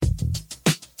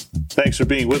Thanks for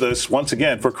being with us once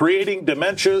again for Creating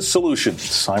Dementia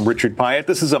Solutions. I'm Richard Pyatt.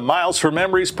 This is a Miles for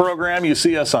Memories program. You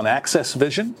see us on Access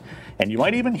Vision, and you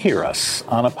might even hear us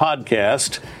on a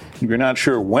podcast. If you're not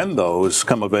sure when those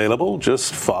come available,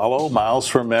 just follow Miles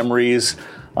for Memories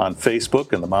on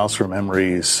Facebook and the Miles for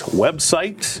Memories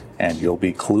website, and you'll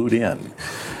be clued in.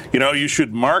 You know, you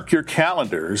should mark your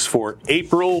calendars for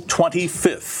April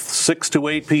 25th, 6 to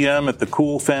 8 p.m. at the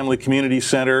Cool Family Community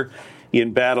Center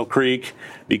in Battle Creek,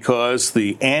 because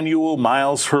the annual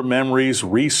Miles for Memories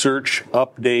research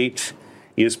update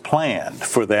is planned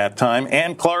for that time.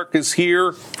 Ann Clark is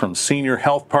here from Senior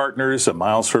Health Partners, a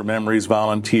Miles for Memories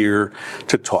volunteer,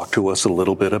 to talk to us a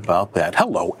little bit about that.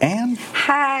 Hello, Ann.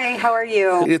 Hi, how are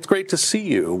you? It's great to see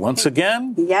you once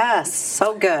again. Yes,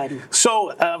 so good.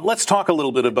 So let's talk a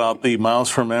little bit about the Miles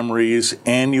for Memories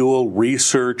annual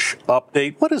research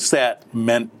update. What is that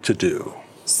meant to do?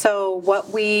 So what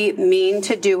we mean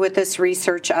to do with this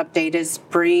research update is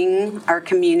bring our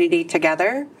community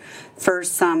together for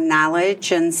some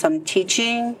knowledge and some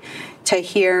teaching, to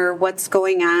hear what's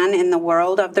going on in the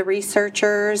world of the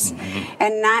researchers.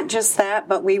 And not just that,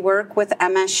 but we work with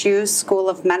MSU School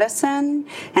of Medicine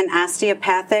and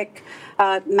osteopathic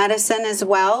medicine as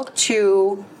well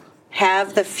to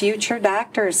have the future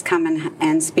doctors come in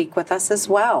and speak with us as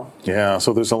well. Yeah,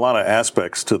 so there's a lot of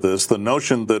aspects to this. The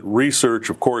notion that research,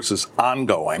 of course, is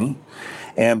ongoing,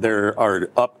 and there are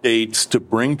updates to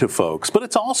bring to folks, but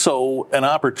it's also an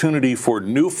opportunity for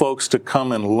new folks to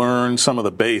come and learn some of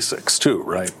the basics too,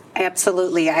 right?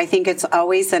 Absolutely. I think it's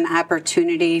always an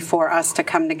opportunity for us to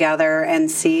come together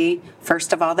and see,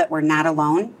 first of all, that we're not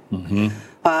alone,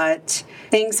 but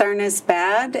things aren't as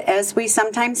bad as we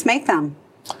sometimes make them.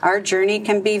 Our journey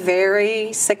can be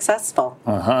very successful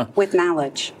with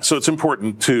knowledge. So it's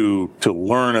important to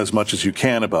learn as much as you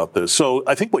can about this. So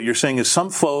I think what you're saying is some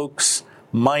folks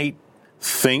might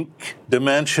think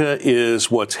dementia is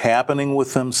what's happening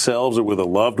with themselves or with a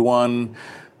loved one,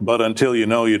 but until you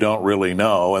know, you don't really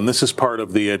know. And this is part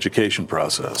of the education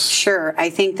process. Sure. I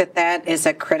think that is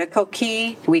a critical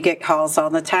key. We get calls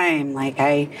all the time. Like,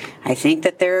 I think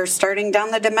that they're starting down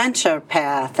the dementia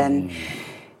path, and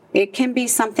it can be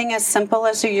something as simple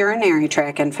as a urinary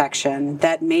tract infection,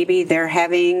 that maybe they're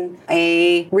having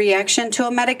a reaction to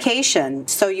a medication.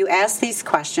 So you ask these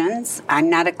questions. I'm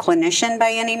not a clinician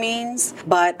by any means,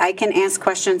 but I can ask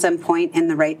questions and point in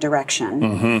the right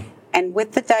direction. And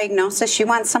with the diagnosis, you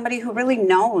want somebody who really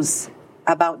knows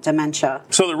about dementia.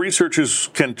 So the researchers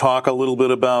can talk a little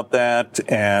bit about that,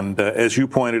 and as you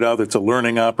pointed out, it's a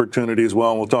learning opportunity as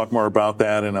well, and we'll talk more about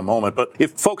that in a moment. But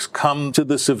if folks come to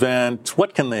this event,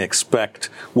 what can they expect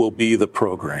will be the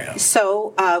program?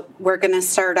 So we're going to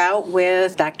start out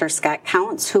with Dr. Scott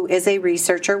Counts, who is a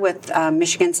researcher with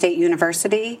Michigan State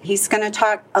University. He's going to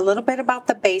talk a little bit about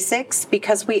the basics,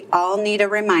 because we all need a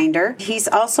reminder. He's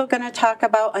also going to talk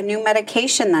about a new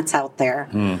medication that's out there.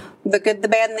 The good, the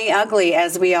bad, and the ugly,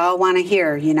 as we all want to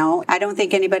hear, you know. I don't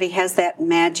think anybody has that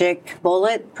magic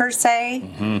bullet, per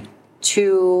se,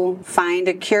 to find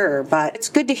a cure. But it's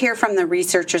good to hear from the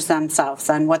researchers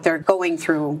themselves on what they're going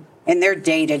through in their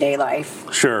day-to-day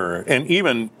life. Sure. And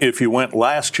even if you went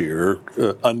last year,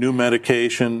 a new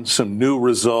medication, some new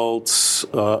results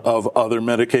of other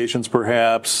medications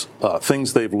perhaps,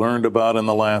 things they've learned about in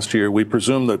the last year, we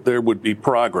presume that there would be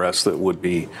progress that would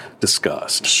be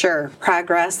discussed. Sure.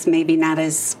 Progress, maybe not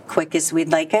as quick as we'd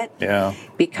like it. Yeah.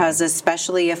 Because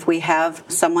especially if we have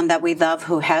someone that we love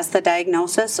who has the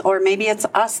diagnosis, or maybe it's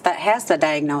us that has the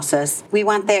diagnosis, we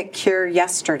want that cure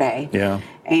yesterday. Yeah.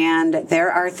 And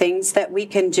there are things that we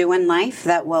can do in life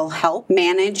that will help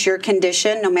manage your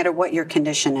condition, no matter what your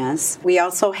condition is. We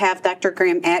also have Dr.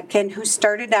 Graham Atkin, who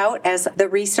started out as the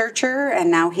researcher, and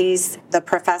now he's the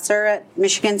professor at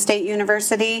Michigan State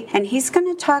University. And he's going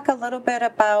to talk a little bit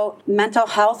about mental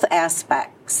health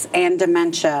aspects and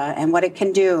dementia and what it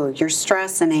can do, your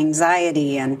stress and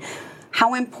anxiety, and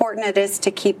how important it is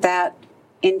to keep that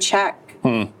in check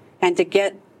and to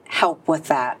get help with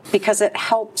that, because it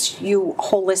helps you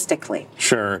holistically.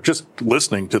 Sure. Just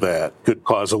listening to that could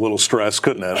cause a little stress,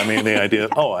 couldn't it? I mean, the idea,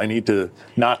 I need to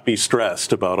not be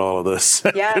stressed about all of this.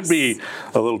 Yes. Could be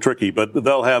a little tricky, but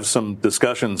they'll have some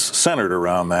discussions centered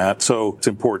around that. So it's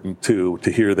important to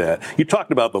hear that. You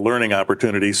talked about the learning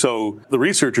opportunity. So the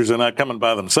researchers are not coming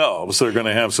by themselves. They're going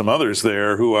to have some others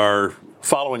there who are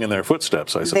following in their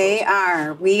footsteps, I suppose. They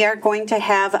are. We are going to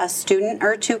have a student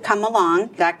or two come along.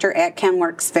 Dr. Atkin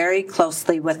works very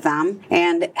closely with them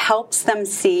and helps them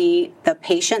see the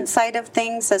patient side of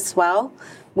things as well.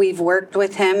 We've worked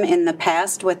with him in the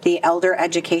past with the Elder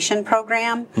Education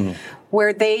Program,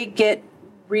 where they get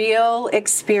real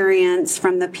experience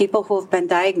from the people who have been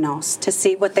diagnosed to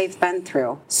see what they've been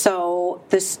through. So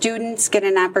the students get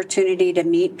an opportunity to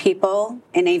meet people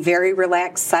in a very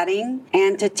relaxed setting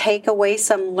and to take away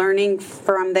some learning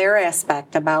from their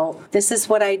aspect about this is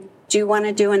what I do want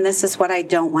to do and this is what I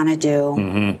don't want to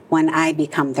do when I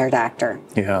become their doctor.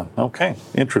 Yeah, okay,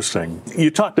 interesting. You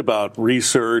talked about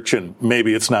research and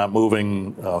maybe it's not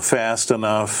moving fast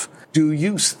enough. Do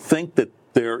you think that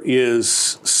there is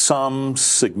some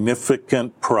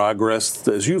significant progress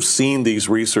as you've seen these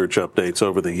research updates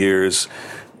over the years?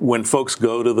 When folks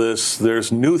go to this,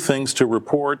 there's new things to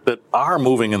report that are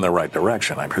moving in the right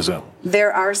direction, I presume.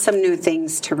 There are some new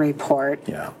things to report.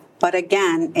 Yeah. But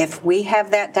again, if we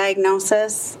have that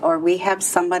diagnosis or we have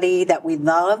somebody that we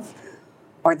love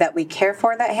or that we care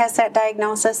for that has that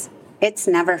diagnosis, it's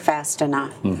never fast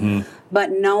enough.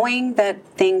 But knowing that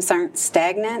things aren't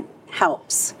stagnant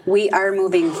helps. We are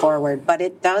moving forward, but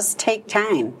it does take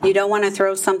time. You don't want to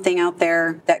throw something out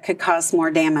there that could cause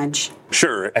more damage.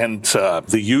 Sure, and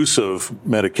the use of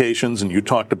medications, and you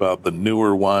talked about the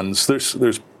newer ones,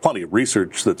 there's plenty of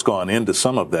research that's gone into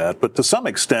some of that, but to some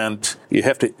extent, you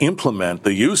have to implement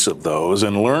the use of those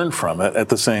and learn from it at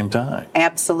the same time.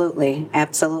 Absolutely,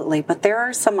 absolutely. But there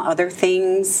are some other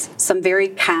things, some very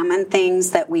common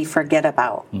things that we forget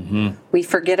about. We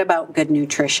forget about good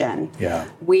nutrition. Yeah.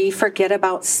 We forget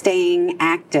about staying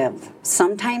active.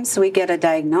 Sometimes we get a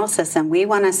diagnosis and we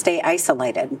want to stay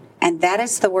isolated. And that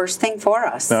is the worst thing for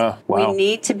us. Wow. We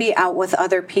need to be out with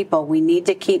other people. We need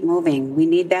to keep moving. We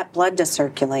need that blood to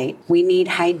circulate. We need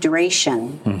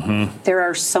hydration. There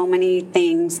are so many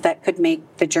things that could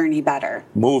make the journey better.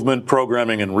 Movement,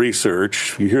 programming, and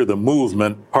research. You hear the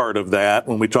movement part of that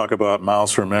when we talk about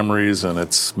Miles for Memories and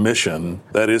its mission.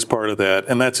 That is part of that.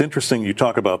 And that's interesting. You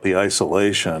talk about the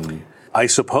isolation. I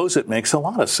suppose it makes a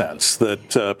lot of sense that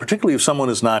particularly if someone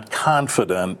is not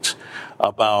confident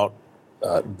about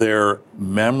their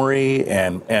memory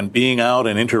and being out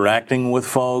and interacting with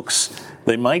folks,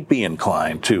 they might be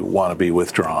inclined to want to be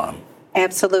withdrawn.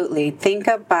 Absolutely. Think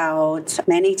about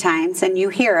many times, and you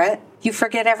hear it, you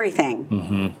forget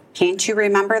everything. Can't you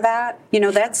remember that? You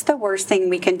know, that's the worst thing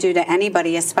we can do to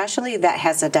anybody, especially that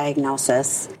has a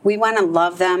diagnosis. We want to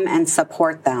love them and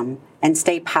support them and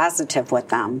stay positive with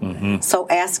them. So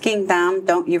asking them,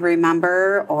 don't you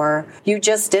remember, or you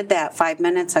just did that 5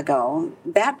 minutes ago,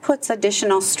 that puts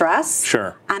additional stress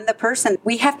on the person.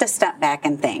 We have to step back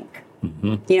and think.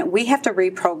 You know, we have to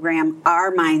reprogram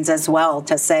our minds as well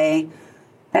to say,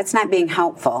 that's not being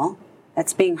helpful,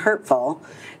 that's being hurtful.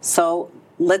 So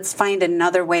let's find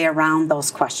another way around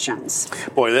those questions.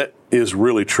 Boy, that is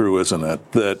really true, isn't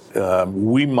it? That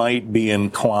we might be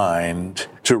inclined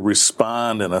to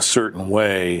respond in a certain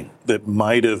way that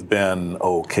might have been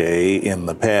okay in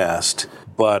the past,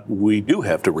 but we do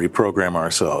have to reprogram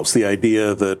ourselves. The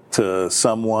idea that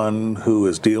someone who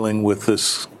is dealing with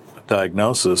this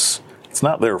diagnosis, it's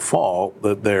not their fault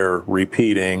that they're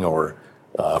repeating or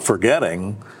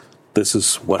forgetting. This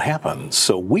is what happens.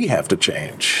 So we have to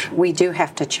change. We do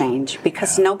have to change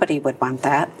because nobody would want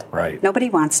that. Right. Nobody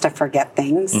wants to forget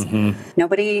things.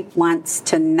 Nobody wants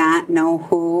to not know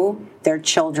who their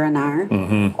children are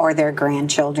or their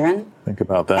grandchildren. Think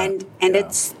about that. And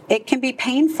it can be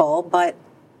painful, but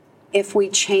if we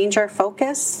change our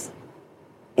focus,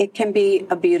 it can be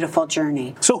a beautiful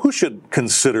journey. So who should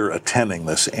consider attending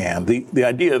this, Anne? The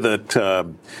idea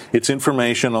that it's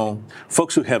informational,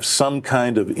 folks who have some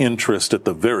kind of interest at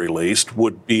the very least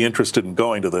would be interested in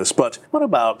going to this. But what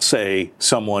about, say,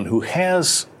 someone who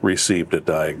has received a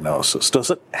diagnosis?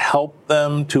 Does it help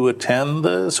them to attend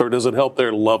this, or does it help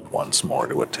their loved ones more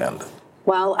to attend?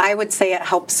 Well, I would say it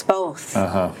helps both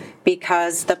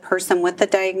because the person with the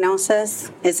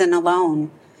diagnosis isn't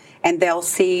alone. And they'll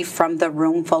see from the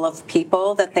room full of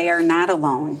people that they are not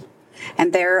alone.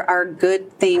 And there are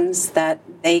good things that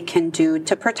they can do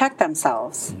to protect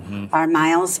themselves. Our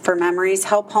Miles for Memories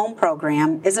Help Home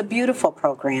program is a beautiful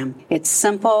program. It's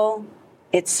simple,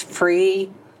 it's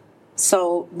free,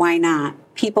 so why not?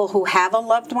 People who have a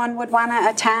loved one would want to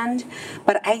attend,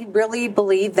 but I really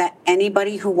believe that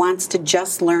anybody who wants to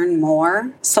just learn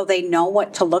more so they know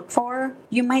what to look for,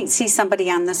 you might see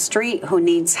somebody on the street who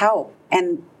needs help.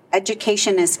 And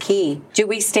education is key. Do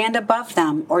we stand above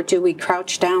them or do we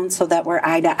crouch down so that we're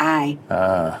eye to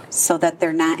eye, so that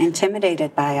they're not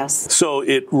intimidated by us? So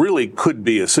it really could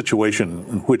be a situation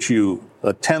in which you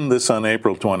attend this on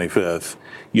April 25th,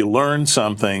 you learn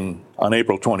something on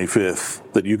April 25th,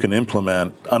 that you can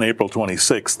implement on April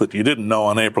 26th that you didn't know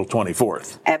on April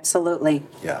 24th. Absolutely.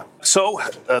 Yeah. So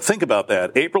think about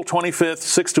that. April 25th,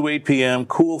 6 to 8 p.m.,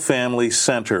 Cool Family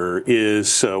Center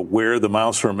is where the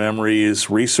Miles for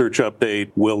Memories research update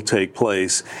will take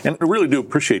place. And I really do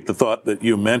appreciate the thought that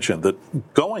you mentioned that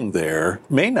going there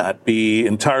may not be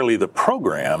entirely the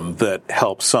program that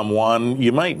helps someone.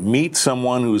 You might meet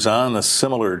someone who's on a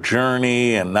similar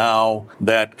journey, and now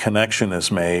that connection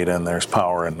is made, and there's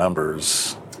power in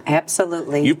numbers.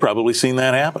 Absolutely. You've probably seen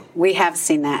that happen. We have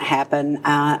seen that happen.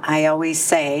 I always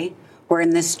say we're in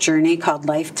this journey called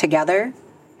life together,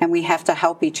 and we have to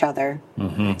help each other.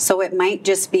 Mm-hmm. So it might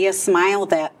just be a smile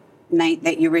that night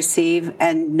that you receive,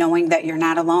 and knowing that you're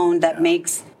not alone, that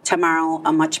makes tomorrow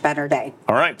a much better day.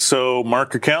 All right, so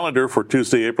mark your calendar for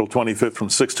Tuesday, April 25th from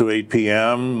 6 to 8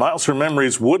 p.m. Miles for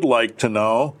Memories would like to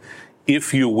know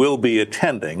if you will be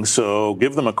attending, so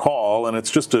give them a call, and it's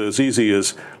just as easy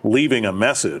as leaving a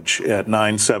message at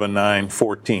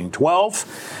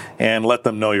 979-1412 and let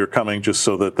them know you're coming, just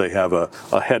so that they have a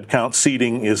head count.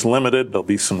 Seating is limited. There'll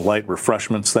be some light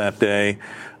refreshments that day.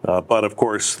 But, of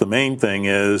course, the main thing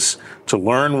is to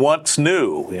learn what's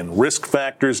new in risk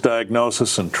factors,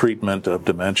 diagnosis, and treatment of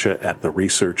dementia at the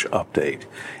Research Update.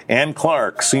 Ann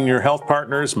Clark, Senior Health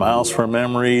Partners, Miles for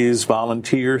Memories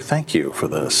volunteer, thank you for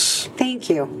this. Thank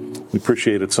you. We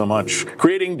appreciate it so much.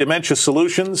 Creating Dementia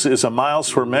Solutions is a Miles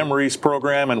for Memories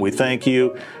program, and we thank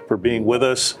you for being with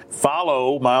us.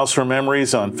 Follow Miles for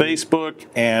Memories on Facebook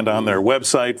and on their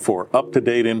website for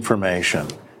up-to-date information.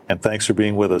 And thanks for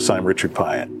being with us. I'm Richard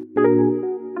Pyatt.